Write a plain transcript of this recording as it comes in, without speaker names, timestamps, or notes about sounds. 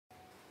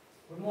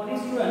Good morning,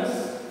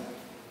 students.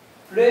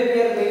 Today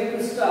we are going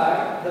to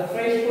start the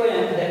fresh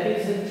poem, that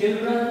is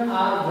Children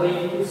Are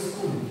Going to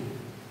School.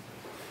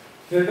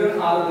 Children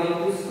are going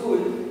to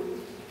school.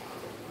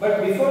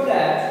 But before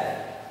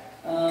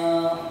that,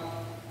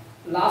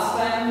 last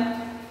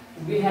time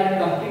we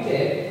had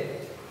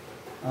completed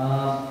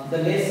the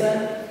lesson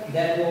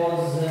that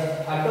was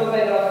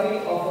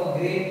autobiography of a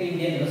great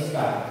Indian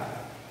nostalgic.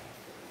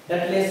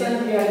 That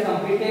lesson we had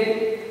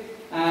completed,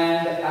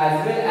 and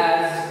as well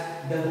as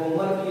the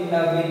homework you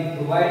have been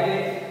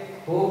provided.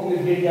 Hope you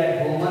did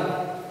that homework,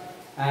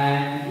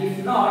 and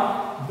if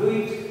not, do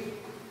it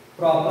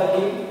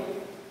properly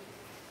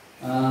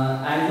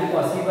as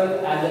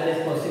possible, as well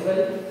as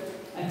possible.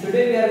 And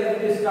today we are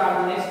going to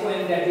start the next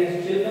poem, that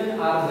is Children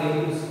Are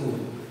Going to School.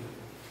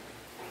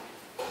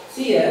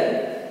 See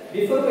here,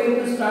 before going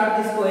to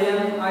start this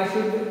poem, I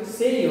should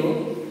say you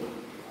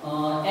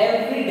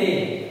every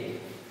day,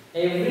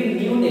 every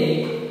new day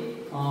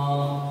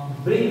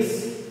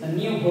brings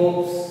new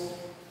hopes,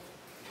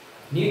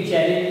 new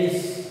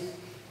challenges,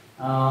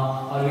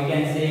 or we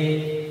can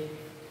say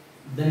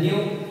the new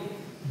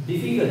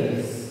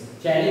difficulties,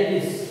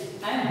 challenges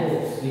and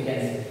hopes, we can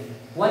say.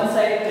 One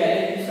side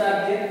challenges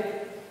are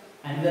there,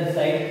 another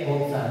side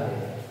hopes are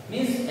there.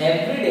 Means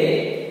every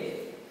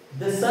day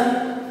the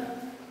sun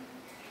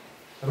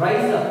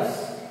rises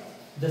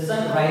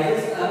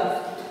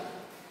up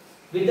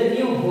with the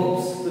new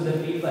hopes to the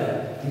people,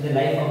 in the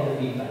life of the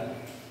people.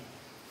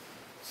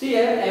 See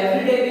here,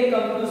 every day we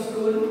come to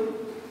school,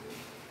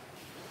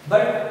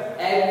 but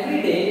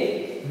every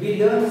day we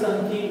learn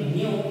something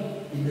new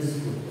in the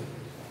school.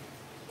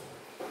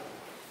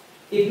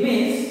 It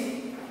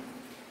means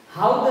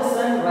how the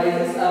sun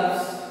rises up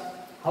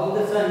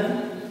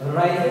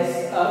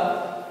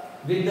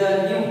with the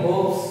new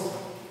hopes,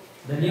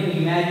 the new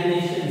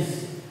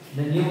imaginations,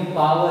 the new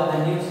power,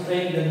 the new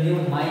strength, the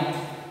new might,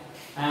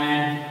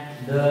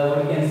 and the,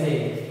 what you can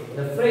say,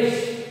 the fresh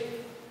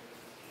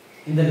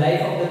in the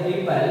life of the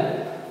people.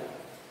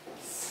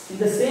 In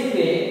the same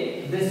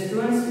way, the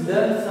students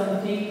learn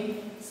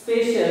something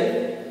special,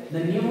 the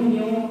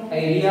new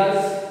ideas,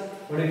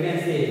 what you can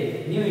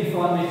say, new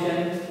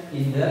information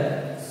in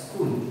the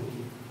school.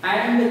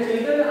 And the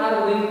children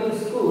are going to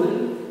school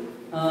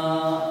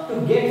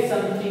to get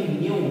something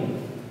new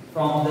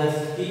from the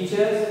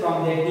teachers,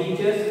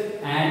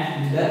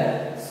 and in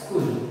the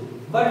school.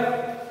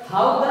 But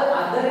how the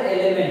other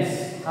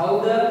elements, how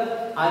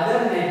the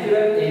other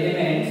natural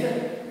elements,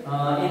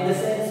 in the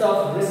sense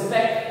of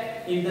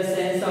respect, in the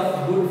sense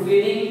of good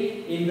feeling,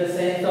 in the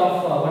sense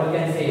of what you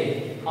can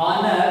say,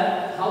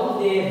 honor, how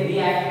they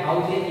react, how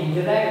they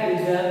interact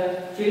with the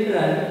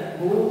children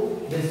who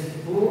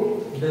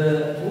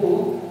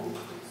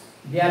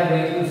they are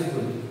going to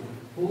school.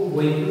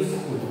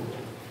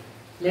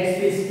 Let's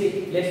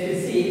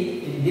see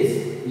in this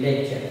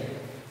lecture.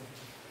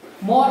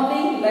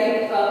 Morning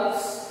light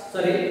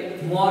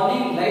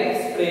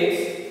spreads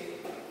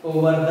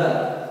over the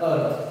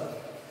earth.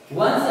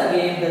 Once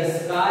again the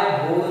sky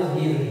bows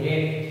his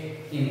head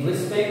in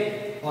respect,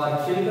 for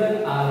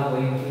children are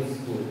going to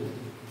school.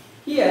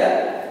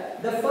 Here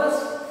the first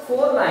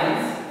 4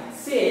 lines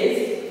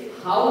says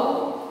how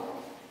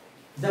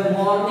the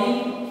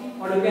morning,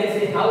 or you can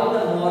say how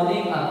the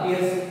morning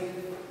appears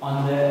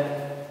on the,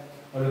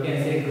 or you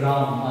can say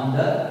ground, on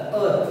the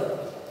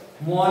earth.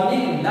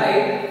 Morning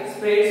light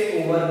spreads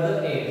over the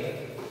earth.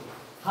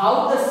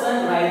 How the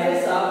sun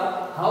rises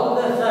up, how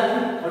the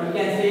sun, or you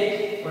can say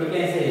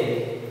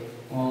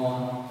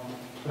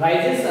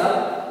rises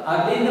up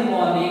early in the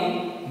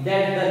morning,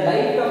 that the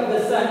light of the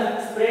sun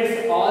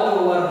spreads all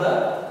over the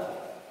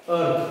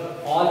earth,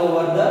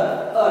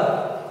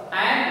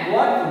 and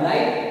what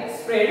light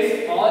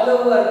spreads all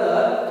over the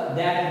earth,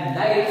 that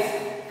light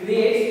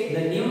creates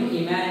the new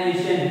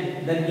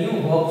imagination, the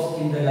new hopes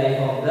in the life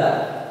of the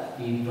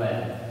people.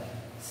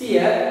 See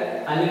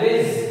here,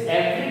 always,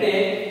 every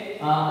day,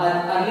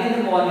 early in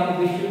the morning,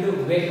 we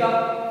should wake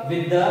up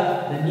with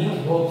the new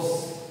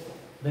hopes,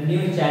 the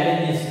new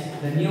challenges,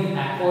 the new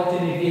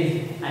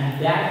opportunities,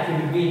 and that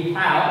should be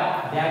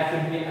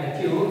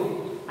achieved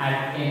at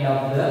the end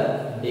of the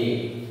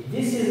day.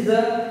 This is the,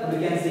 we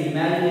can say,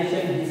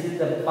 imagination. This is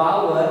the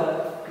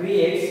power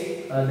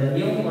creates the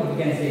new, what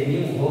we can say,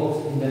 new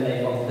hopes in the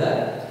life of the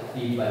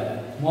people.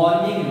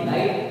 Morning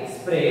light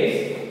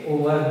spreads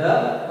over the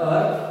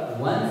earth.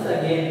 Once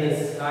again the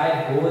sky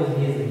bows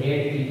his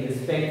head in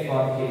respect,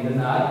 for children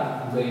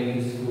are going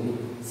to school.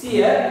 See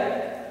here,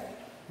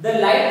 the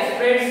light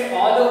spreads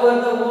all over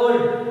the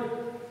world.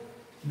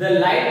 The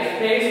light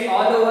spreads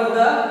all over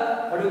the,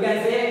 what you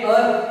can say,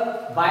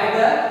 earth by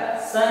the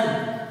sun.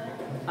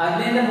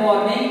 Early in the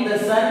morning the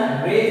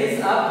sun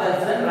rises up,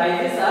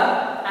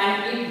 and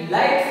it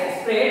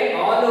lights spread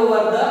all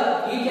over the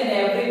each and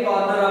every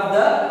corner of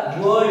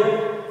the world.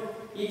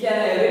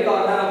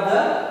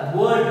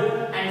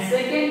 And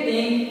second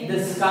thing, the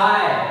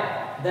sky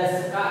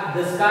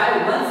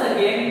once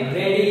again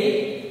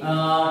ready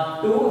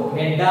to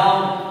head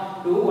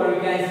down, to, what we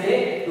can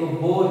say, to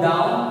bow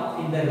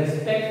down in the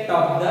respect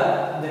of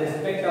the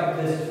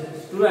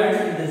students,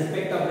 in the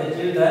respect of the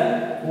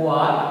children,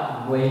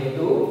 are going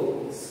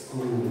to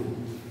school.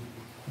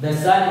 The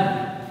sun,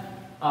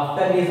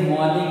 after his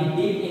morning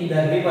dip in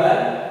the river,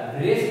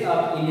 dressed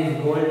up in his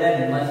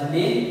golden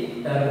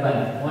muslin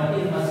turban. What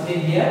is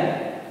muslin here?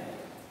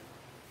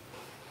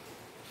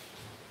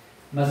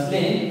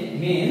 Muslin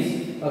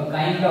means a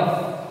kind of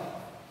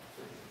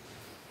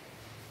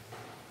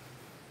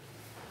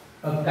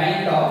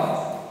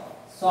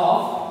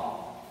soft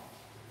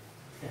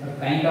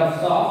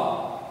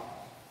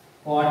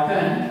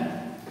cotton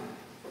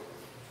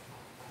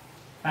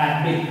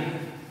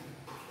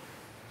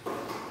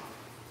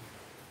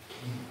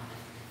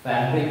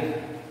fabric.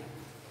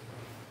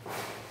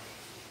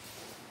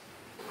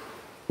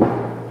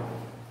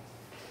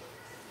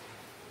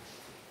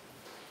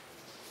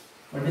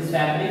 What is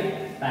fabric?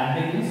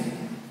 Fabric is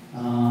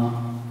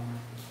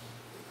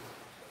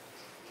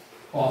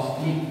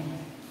costly,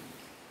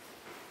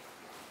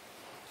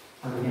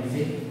 or we can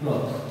say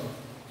cloth.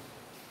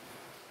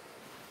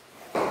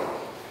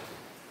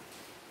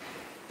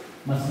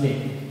 Muslin,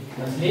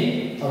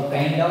 a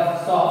kind of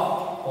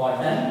soft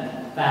cotton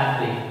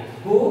fabric.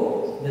 Who?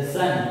 The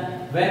sun.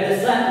 When the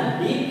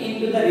sun deep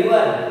into the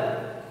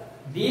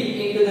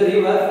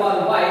river for a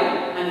while,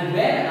 and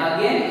when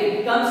again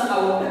it comes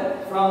out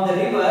from the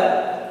river,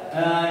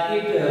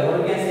 it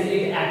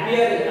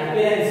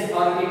appearance,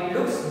 or it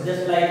looks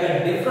just like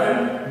a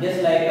different,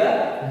 just like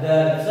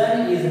the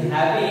sun is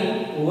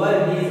having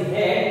over his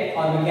head,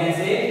 or we can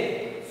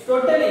say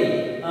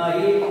totally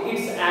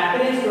its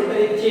appearance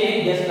totally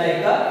changed, just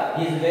like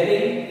he is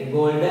wearing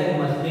golden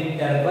muslin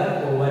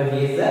turban over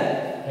his head.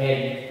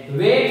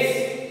 Waits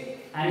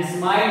and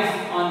smiles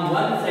on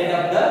one side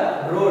of the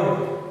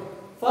road.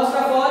 First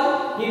of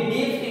all, he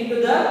dips into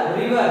the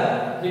river,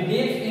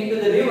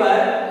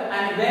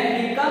 and when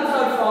he comes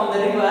out from the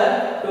river,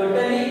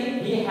 totally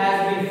he has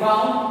been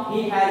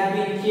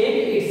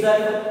changed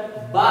itself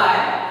by,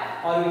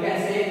 or we can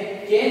say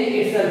changed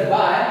itself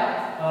by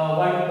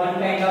one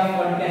kind of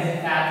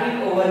fabric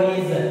over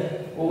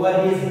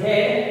his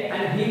head,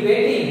 and he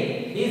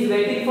is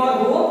waiting for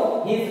who?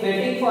 He is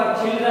waiting for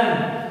children.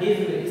 He is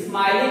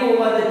smiling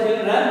over the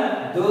children,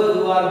 those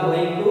who are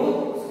going to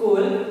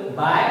school,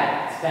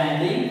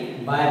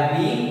 by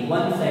being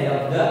one side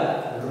of the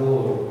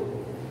road.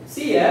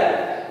 See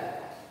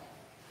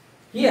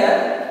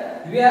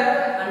here we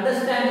are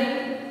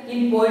understanding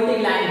in poetic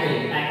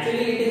language.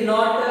 Actually, it is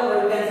not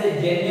what we can say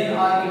genuine,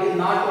 or it is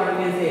not what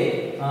we can say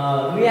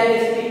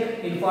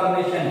realistic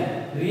information,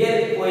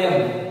 real poem.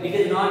 It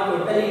is not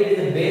totally, it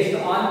is based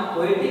on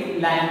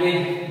poetic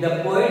language.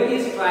 The poet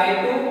is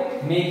trying to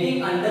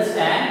making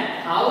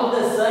understand how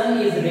the sun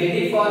is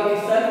ready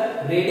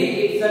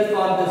itself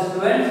for the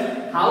students,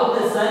 how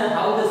the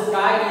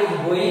sky is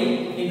going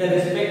in the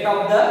respect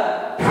of the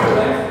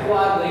students who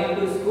are going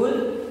to school,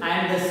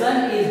 and the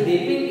sun is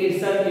dipping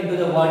itself into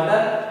the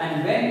water,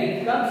 and when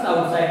it comes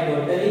outside,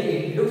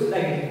 totally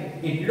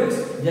it looks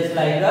just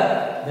like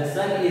the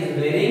sun is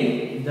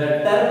wearing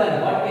the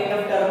turban. What kind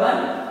of turban?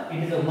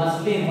 It is a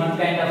muslin, one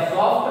kind of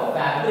soft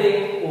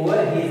fabric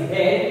over his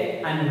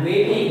head, and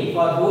waiting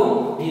for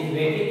whom? He is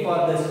waiting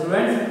for the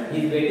students,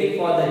 he is waiting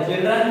for the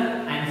children,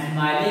 and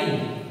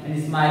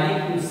smiling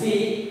to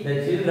see the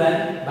children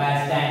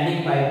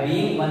by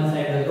being one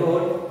side of the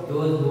road,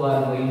 those who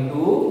are going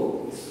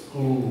to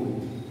school.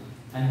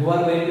 And who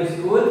are going to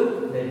school?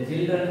 The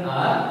children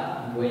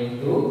are going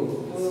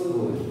to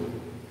school.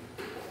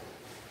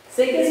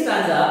 Second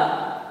stanza,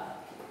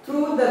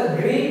 through the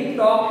green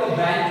topped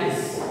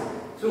branches.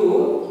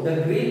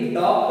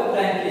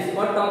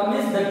 What top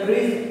means? The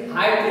trees,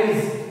 high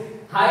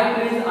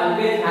trees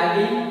always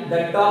having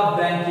the top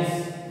branches,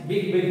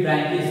 big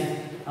branches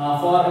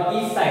for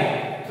each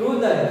side. Through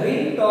the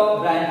green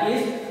top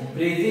branches,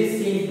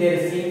 breezes sing their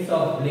scenes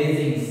of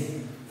blazings.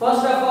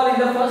 First of all, in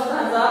the first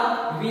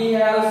stanza, we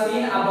have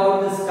seen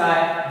about the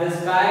sky. The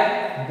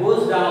sky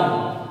goes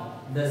down.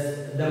 The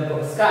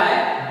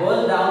sky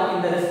goes down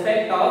in the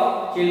respect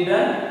of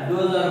children,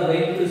 those who are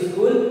going to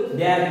school.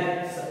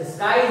 Their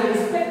sky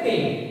is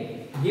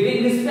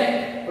giving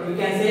respect, or we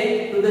can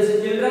say, to the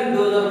children,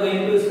 those who are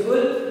going to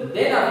school.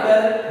 Then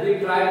after, we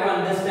try to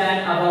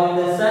understand about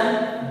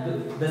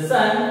the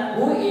sun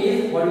who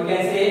is, what we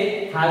can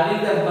say,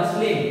 having the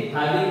muslin,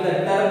 having the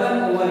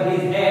turban over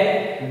his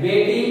head,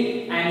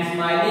 waiting and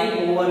smiling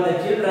over the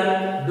children,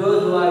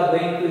 those who are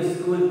going to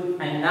school.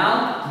 And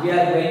now we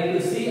are going to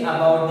see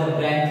about the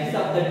branches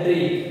of the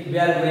tree. We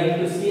are going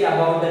to see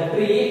about the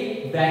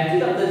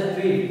branches of the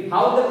tree.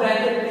 How the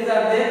branches trees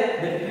are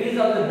there? The trees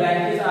of the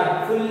branches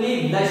are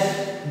fully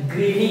lush,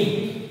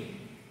 greeny,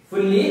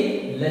 and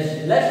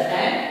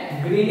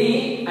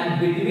greeny, and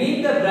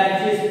between the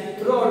branches,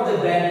 throughout the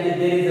branches,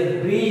 there is a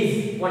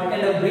breeze. What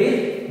kind of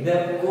breeze?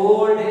 The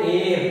cold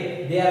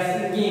air. They are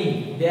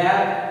singing.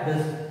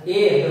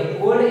 The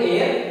cold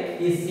air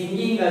is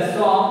singing a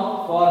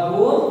song for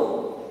whom?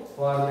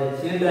 For the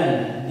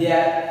children. The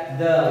air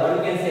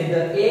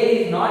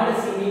is not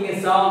singing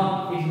a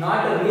song. It's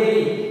not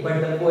really,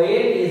 but the poet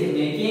is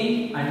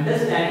making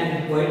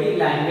understand in poetic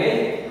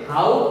language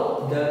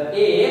how the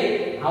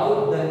air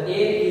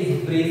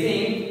is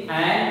breathing,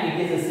 and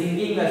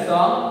a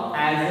song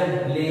as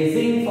a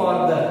blessing for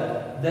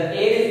the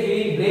air is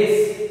giving bliss.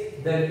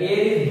 The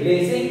air is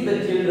blessing the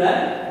children,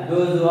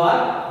 those who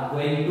are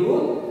going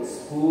to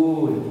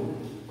school.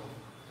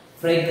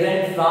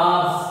 Fragrant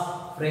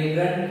flowers.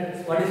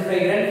 Fragrant. What is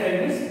fragrant?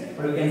 Friends?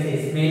 What you can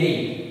say? Smelly.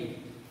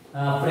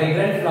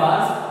 Fragrant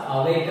flowers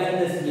awaken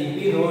the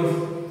sleepy roads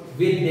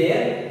with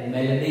their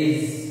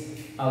melodies.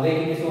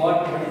 Awaken is what?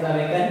 What is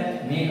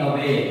awaken? Make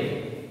awake.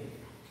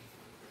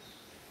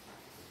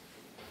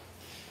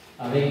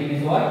 Awaken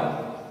is what?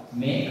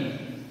 Make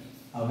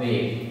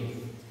awake.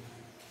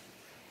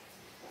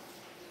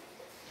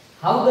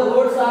 How the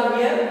roads are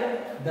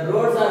here? The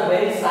roads are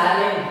very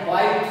silent,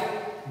 quiet.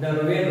 The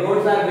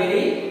roads are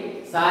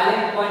very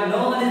silent, quiet.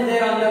 No one is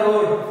there on the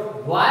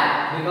road.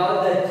 Why? Because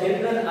the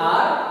children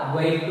are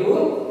going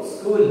to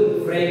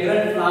school.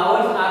 Fragrant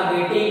flowers are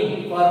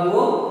waiting for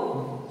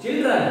whom?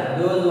 Children.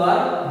 Those who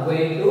are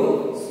going to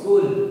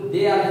school.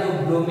 They are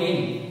so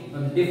blooming.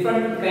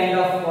 Different kind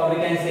of, what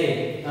we can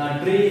say,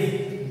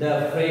 trees.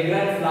 The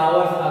fragrant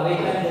flowers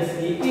awaken the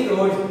sleepy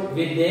roads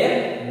with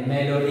their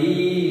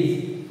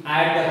melodies.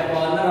 At the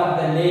corner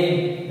of the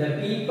lane, the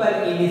people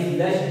in his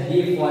lush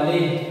deep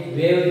foliage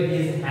waved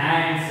his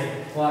hands,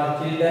 for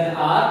children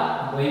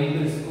are going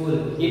to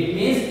school. It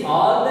means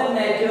all the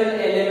natural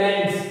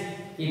elements.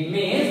 It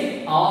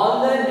means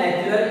all the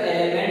natural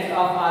elements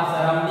of our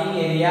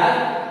surrounding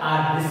areas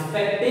are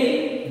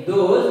respecting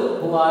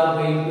those who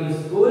are going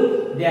to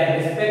school. They are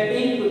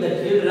respecting to the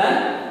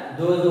children,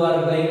 those who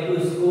are going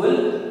to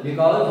school,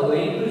 because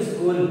going to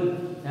school.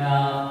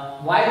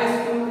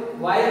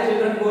 Why the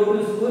children go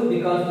to school?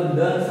 Because to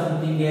learn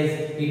something else.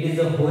 It is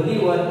a holy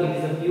work. It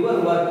is a pure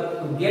work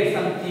to get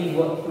something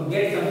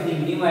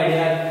new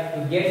idea,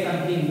 to get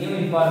something new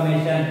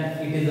information.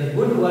 It is a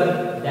good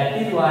work.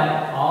 That is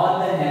why all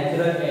the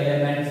natural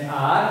elements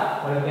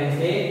are, what you can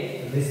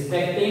say,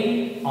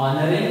 respecting,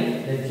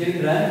 honoring the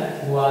children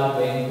who are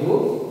going to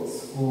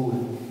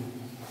school.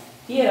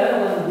 Here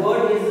one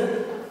word is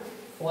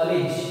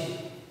foliage.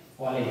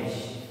 Foliage.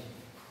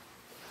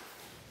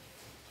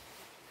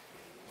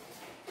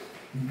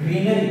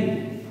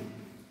 Greenery.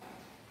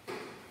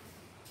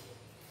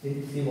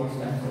 See what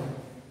stands for.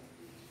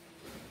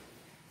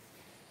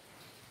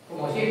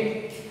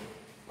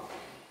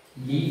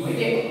 Leaf.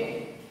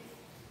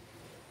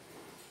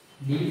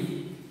 Leaf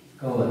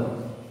cover.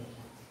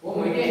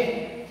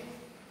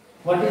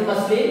 What is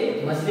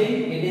muslin? Muslin,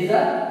 it is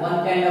a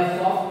one kind of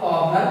soft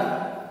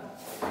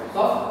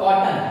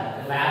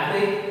cotton,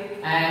 fabric.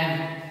 And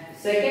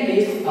second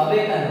is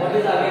awaken. What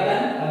is awaken?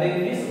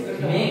 Awaken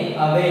is make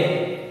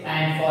awake.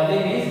 And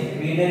falling is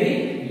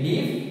greenery,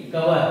 leaf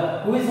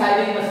cover. Who is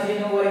having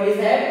muslin over his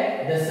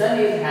head? The son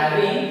is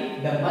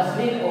having the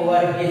muslin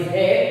over his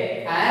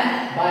head,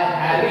 and by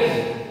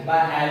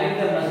having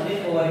the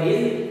muslin over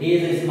his, he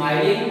is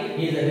smiling,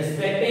 he is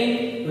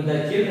respecting to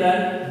the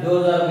children,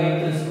 those are going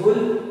to school.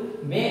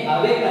 May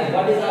awaken.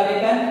 What is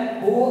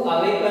awaken? Who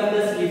awaken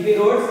the sleepy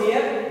roads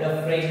here?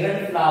 The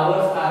fragrant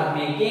flowers are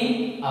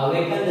making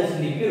awaken the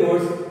sleepy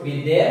roads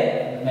with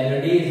their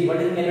melodies.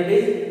 What is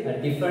melodies? A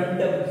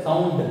different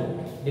sound,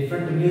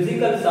 different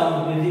musical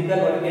sound, what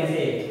you can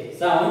say,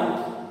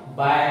 sound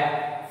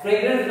by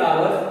fragrant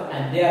flowers,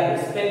 and they are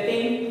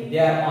respecting, they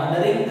are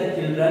honoring the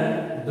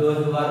children,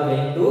 those who are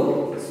going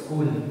to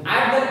school.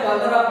 At the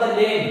corner of the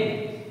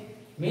lane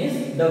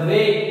means the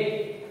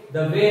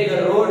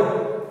road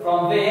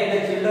from where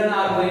the children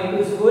are going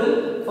to school.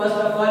 First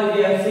of all,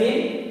 we have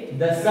seen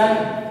the sun.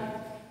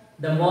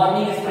 The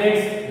morning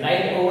spreads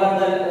light over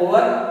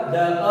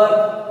the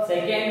earth.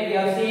 Second, we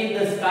have seen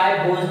the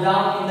sky goes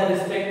down in the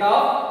respect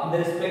of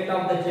the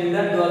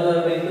children, those who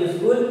are going to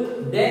school.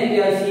 Then we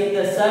have seen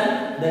the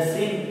sun. The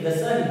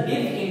sun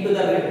dips into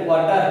the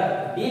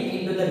water, deep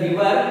into the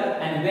river,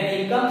 and when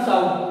he comes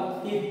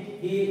out,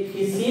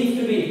 he seems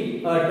to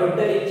be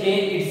totally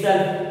changed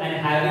itself and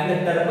having the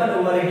turban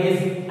over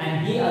his,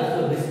 and he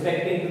also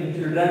respecting to the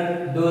children,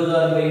 those who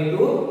are going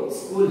to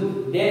school.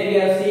 Then we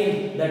have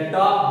seen the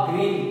top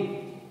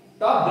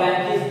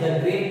branches, the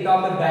green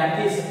top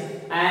branches,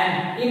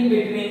 and in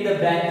between the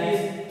branches,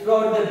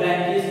 through the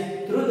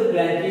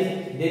branches,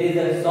 there is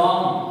a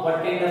song.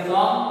 What kind of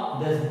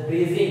song? The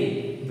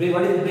breezing.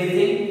 What is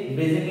breezing?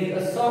 Breezing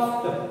is a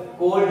soft,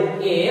 cold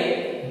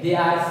air. They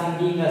are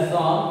singing a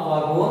song for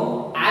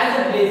whom? As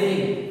a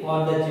blessing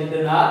for the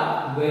children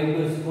are going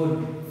to school.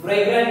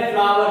 Fragrant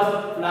flowers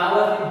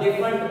in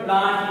different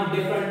plants,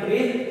 in different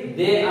trees,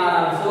 they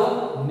are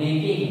also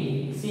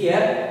making. See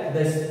here,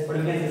 the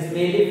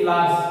smelly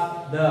flowers.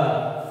 The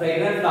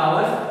fragrant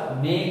flowers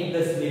make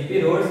the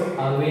sleepy roads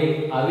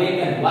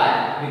awaken. Why?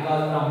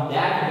 Because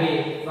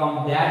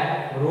from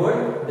that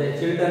road, the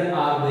children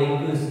are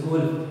going to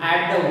school.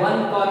 At the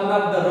one corner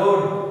of the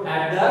road,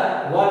 at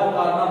the one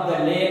corner of the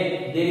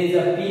lane, there is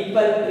a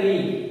peepal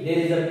tree. There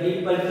is a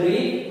peepal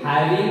tree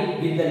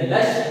having with the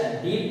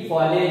lush deep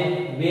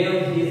foliage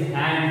waves his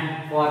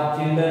hand, for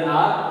children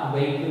are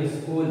going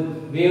to school.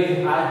 Waves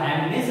her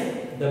hand means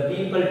the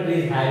peepal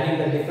tree is having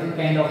the different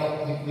kind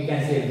of, we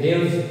can say,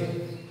 waves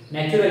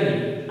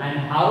naturally, and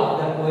how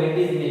the poet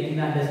is making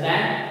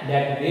understand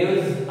that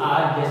waves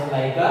are just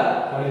like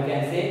a, what you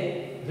can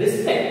say,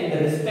 respect, in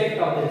the respect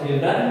of the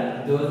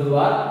children, those who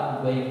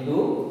are going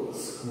to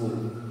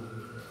school.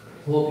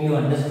 Hope you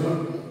understood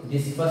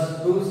this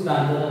first two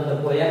stanzas of the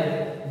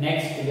poem.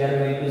 Next we are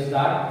going to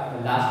start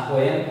the last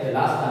poem, the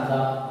last stanza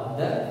of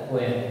the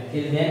poem.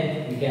 Till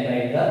then we can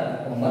write the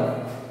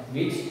homework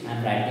which I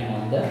am writing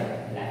on the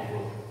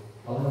blackboard.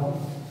 How long?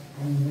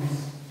 10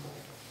 minutes.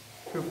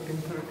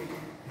 15:30.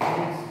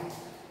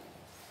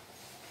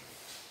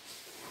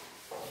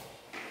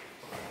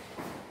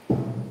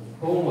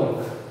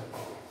 Homework.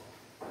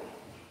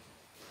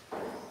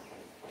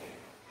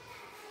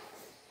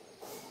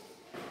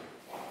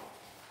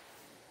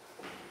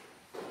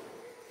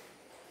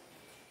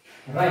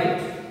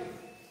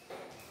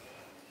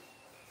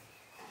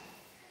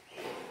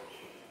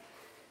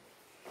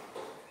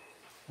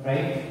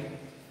 Write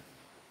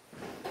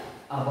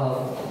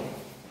about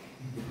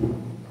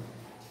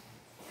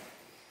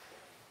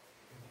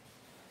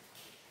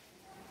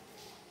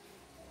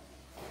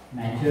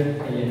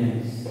natural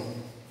elements.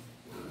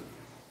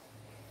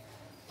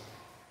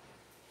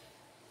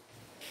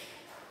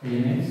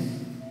 Elements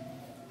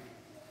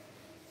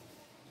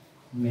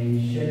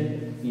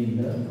mentioned in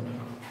the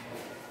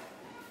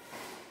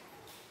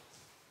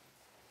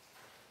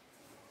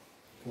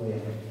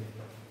poem.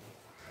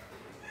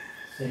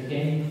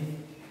 Second,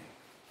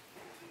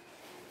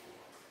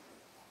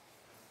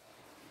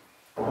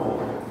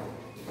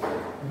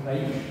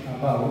 write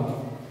about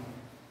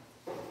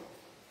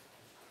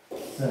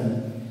sun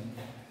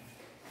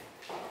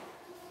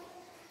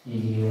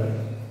in your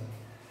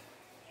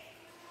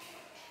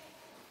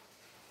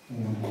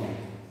own way.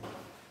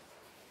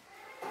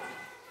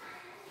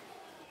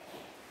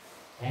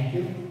 Thank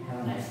you.